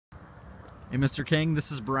Hey, Mr. King,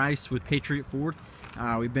 this is Bryce with Patriot Ford.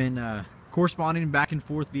 We've been corresponding back and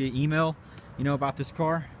forth via email, about this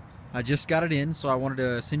car. I just got it in, so I wanted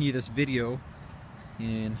to send you this video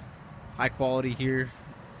in high quality here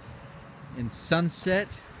in sunset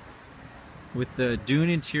with the Dune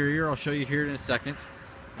interior. I'll show you here in a second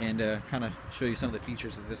and kind of show you some of the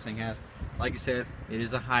features that this thing has. Like I said, it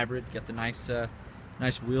is a hybrid. Got the nice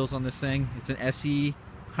wheels on this thing. It's an SE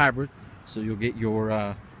hybrid, so you'll get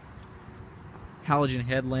your halogen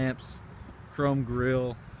headlamps, chrome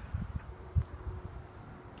grille,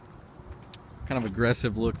 kind of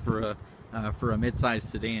aggressive look for a mid-sized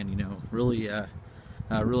sedan. Really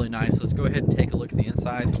really nice. Let's go ahead and take a look at the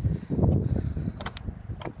inside.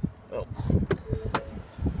 Oh.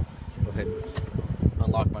 Go ahead and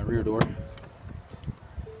unlock my rear door.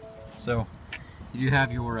 So you do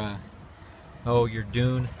have your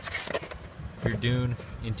Dune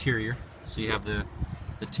interior. So you have the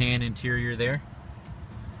tan interior there,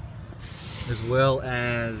 as well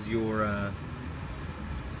as your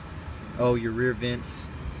rear vents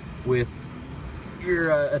with your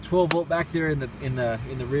a 12 volt back there in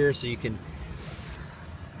the rear, so your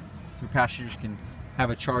passengers can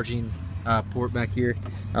have a charging port back here.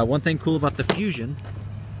 One thing cool about the Fusion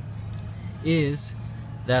is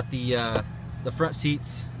that the front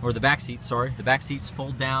seats, or the back seats, sorry, the back seats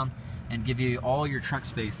fold down and give you all your trunk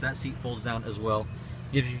space. That seat folds down as well,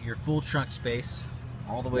 gives you your full trunk space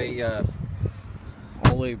all the way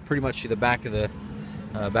pretty much to the back of the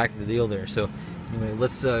deal there. So anyway,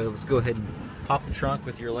 let's go ahead and pop the trunk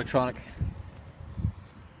with your electronic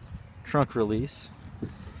trunk release,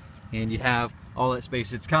 and you have all that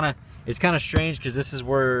space. It's kind of strange because this is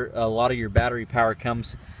where a lot of your battery power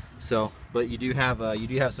comes. So, but you do have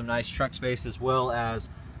some nice trunk space, as well as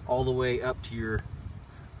all the way up to your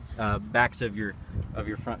backs of your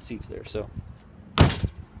front seats there. So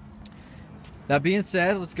that being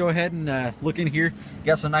said, let's go ahead and look in here. You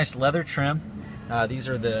got some nice leather trim. These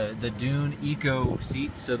are the Dune Eco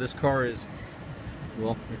seats. So this car is,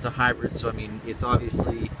 well, it's a hybrid, so I mean it's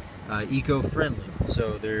obviously eco-friendly.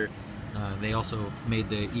 So they also made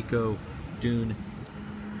the Eco Dune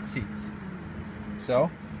seats.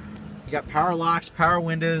 So you got power locks, power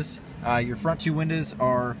windows. Your front two windows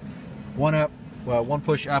are one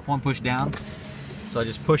push up, one push down. So I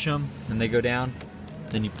just push them and they go down.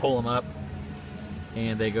 Then you pull them up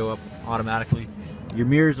and they go up automatically. Your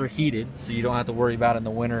mirrors are heated, so you don't have to worry about in the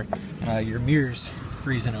winter your mirrors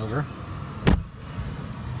freezing over.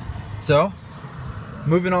 So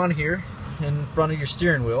moving on here in front of your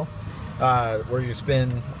steering wheel, where you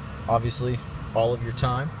spend obviously all of your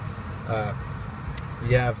time,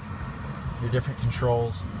 you have your different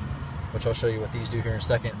controls, which I'll show you what these do here in a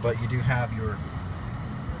second. But you do have your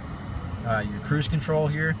cruise control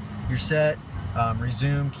here, your set,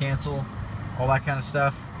 resume, cancel, all that kind of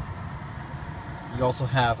stuff. You also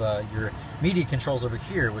have your media controls over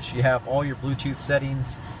here, which you have all your Bluetooth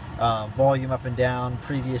settings, volume up and down,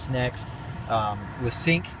 previous, next. With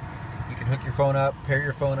sync, you can hook your phone up, pair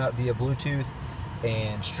your phone up via Bluetooth,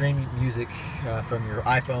 and stream music from your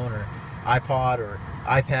iPhone or iPod or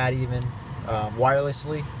iPad even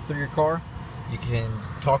wirelessly through your car. You can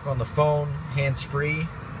talk on the phone hands-free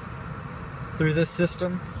through this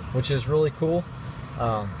system, which is really cool.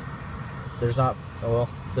 There's a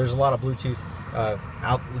lot of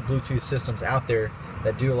Bluetooth systems out there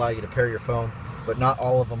that do allow you to pair your phone, but not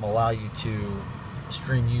all of them allow you to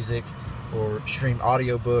stream music or stream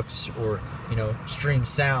audiobooks or stream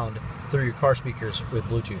sound through your car speakers with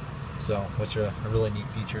Bluetooth. So, which is a really neat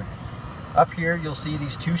feature. Up here you'll see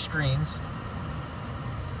these two screens.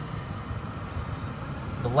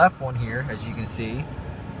 The left one here, as you can see,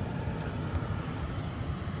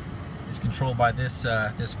 is controlled by this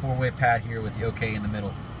this four-way pad here with the OK in the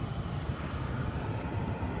middle.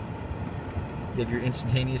 You have your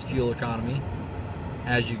instantaneous fuel economy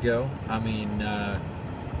as you go. I mean,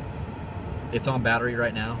 it's on battery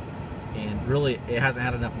right now, and really it hasn't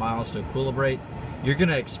had enough miles to equilibrate. You're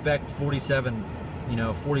gonna expect 47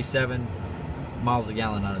 miles a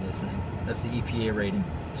gallon out of this thing. That's the EPA rating.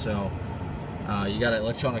 So you got an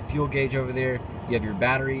electronic fuel gauge over there. You have your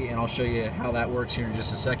battery, and I'll show you how that works here in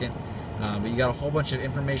just a second. But you got a whole bunch of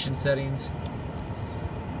information settings,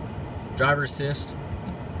 driver assist,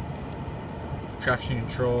 traction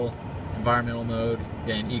control, environmental mode,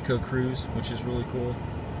 and eco cruise, which is really cool.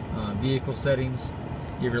 Vehicle settings,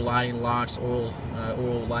 you have your lighting, locks, oil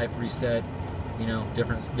life reset,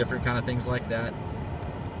 different kind of things like that.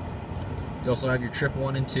 You also have your trip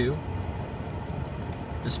 1 and 2.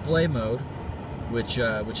 Display mode, which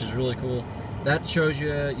is really cool. That shows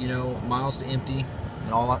you, miles to empty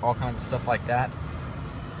and all kinds of stuff like that.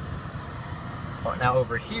 Now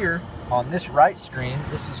over here on this right screen,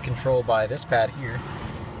 this is controlled by this pad here,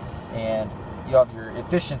 and you have your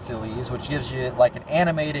efficiency leaves, which gives you like an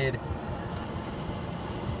animated.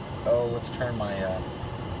 Oh, let's turn my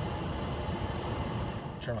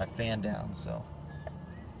fan down. So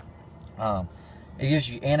it gives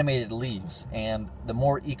you animated leaves, and the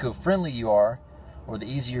more eco-friendly you are, or the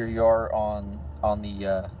easier you are on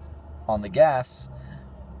the gas,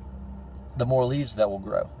 the more leaves that will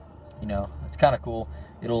grow. You know, it's kind of cool.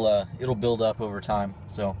 It'll build up over time.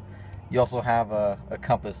 So you also have a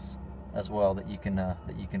compass as well that you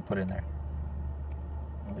can put in there.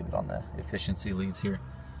 I'll leave it on the efficiency leads here.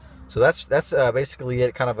 So that's basically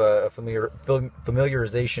it. Kind of a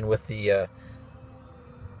familiarization with the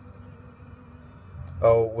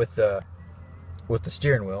with the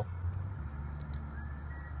steering wheel.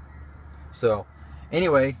 So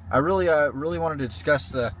anyway, I really wanted to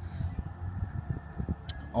discuss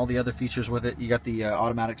all the other features with it. You got the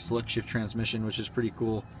automatic select shift transmission, which is pretty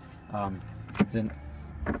cool. It's in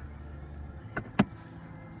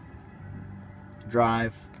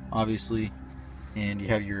drive, obviously, and you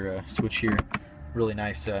have your switch here. Really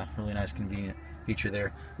nice convenient feature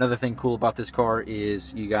there. Another thing cool about this car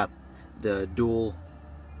is you got the dual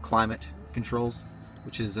climate controls,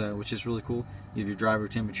 which is really cool. You have your driver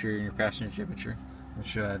temperature and your passenger temperature,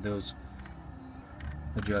 which those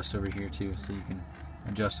adjust over here too, so you can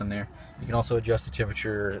adjust them there. You can also adjust the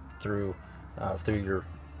temperature through your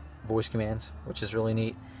voice commands, which is really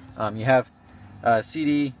neat. You have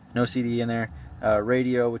CD, no CD in there.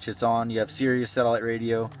 Radio, which it's on. You have Sirius satellite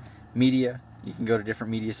radio. Media, you can go to different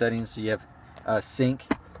media settings. So you have sync,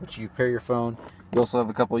 which you pair your phone. You also have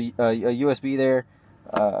a couple a USB there,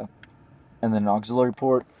 and then an auxiliary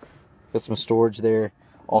port. Got some storage there.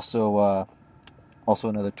 Also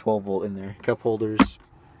another 12 volt in there. Cup holders,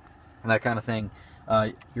 and that kind of thing.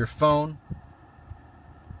 Your phone,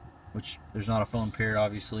 which there's not a phone paired,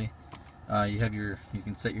 obviously. You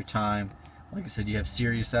can set your time. Like I said, you have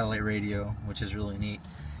Sirius satellite radio, which is really neat.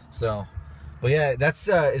 So, but yeah, that's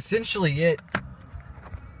essentially it.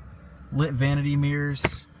 Lit vanity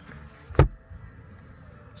mirrors.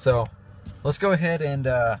 So, let's go ahead and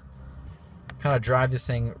kind of drive this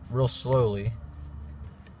thing real slowly.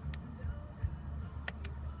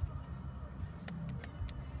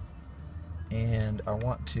 And I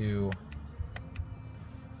want to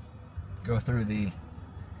go through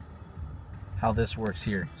how this works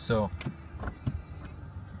here. So,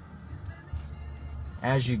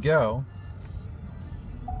 as you go,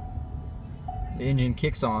 the engine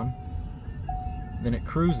kicks on, then it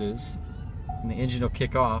cruises, and the engine will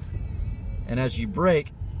kick off, and as you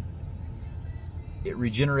brake, it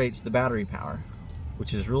regenerates the battery power,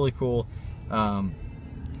 which is really cool.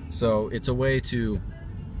 So it's a way to,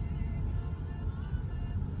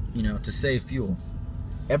 to save fuel.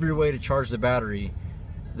 Every way to charge the battery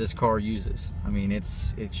this car uses. I mean,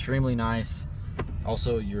 it's extremely nice.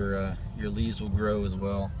 Also, your leaves will grow as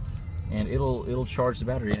well, and it'll charge the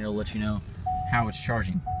battery, and it'll let you know how it's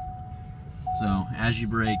charging. So as you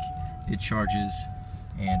brake, it charges,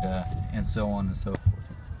 and so on and so forth.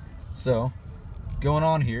 So going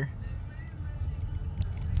on here,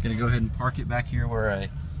 gonna go ahead and park it back here where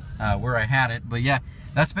I had it. But yeah,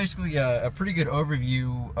 that's basically a pretty good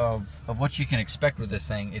overview of what you can expect with this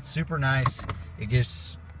thing. It's super nice. It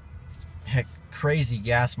gives crazy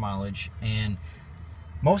gas mileage, and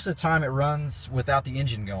most of the time it runs without the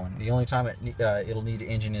engine going. The only time it'll need an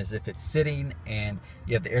engine is if it's sitting and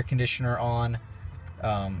you have the air conditioner on,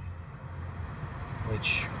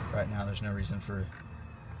 which right now there's no reason for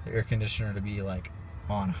the air conditioner to be like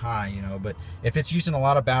on high, but if it's using a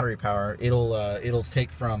lot of battery power, it'll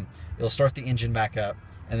start the engine back up,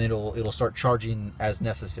 and it'll start charging as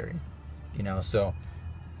necessary, so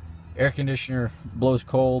air conditioner blows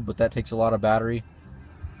cold, but that takes a lot of battery.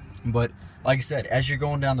 But like I said, as you're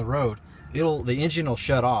going down the road, the engine will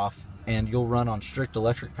shut off, and you'll run on strict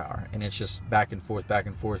electric power, and it's just back and forth,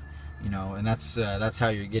 and that's how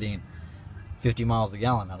you're getting 50 miles a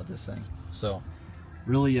gallon out of this thing. So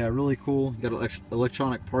really cool. You got an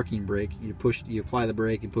electronic parking brake. You apply the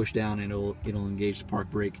brake and push down, and it'll engage the park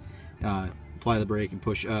brake. Apply the brake and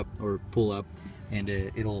push up or pull up, and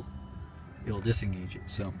it'll disengage it.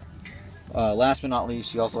 So last but not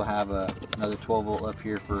least, you also have another 12 volt up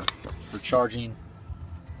here for charging,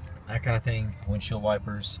 that kind of thing. Windshield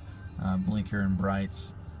wipers, blinker and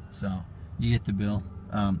brights. So you get the bill.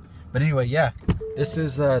 But anyway, yeah, this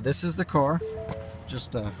is the car.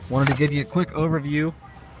 Just wanted to give you a quick overview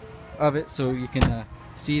of it so you can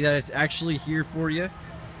see that it's actually here for you.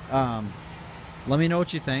 Let me know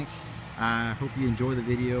what you think. I hope you enjoy the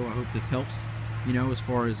video. I hope this helps, as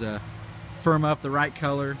far as firm up the right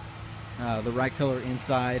color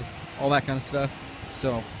inside, all that kind of stuff.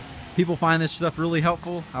 So people find this stuff really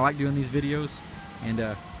helpful. I like doing these videos,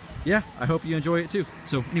 and yeah, I hope you enjoy it too.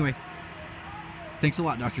 So anyway, thanks a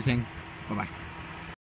lot, Dr. King. Bye-bye.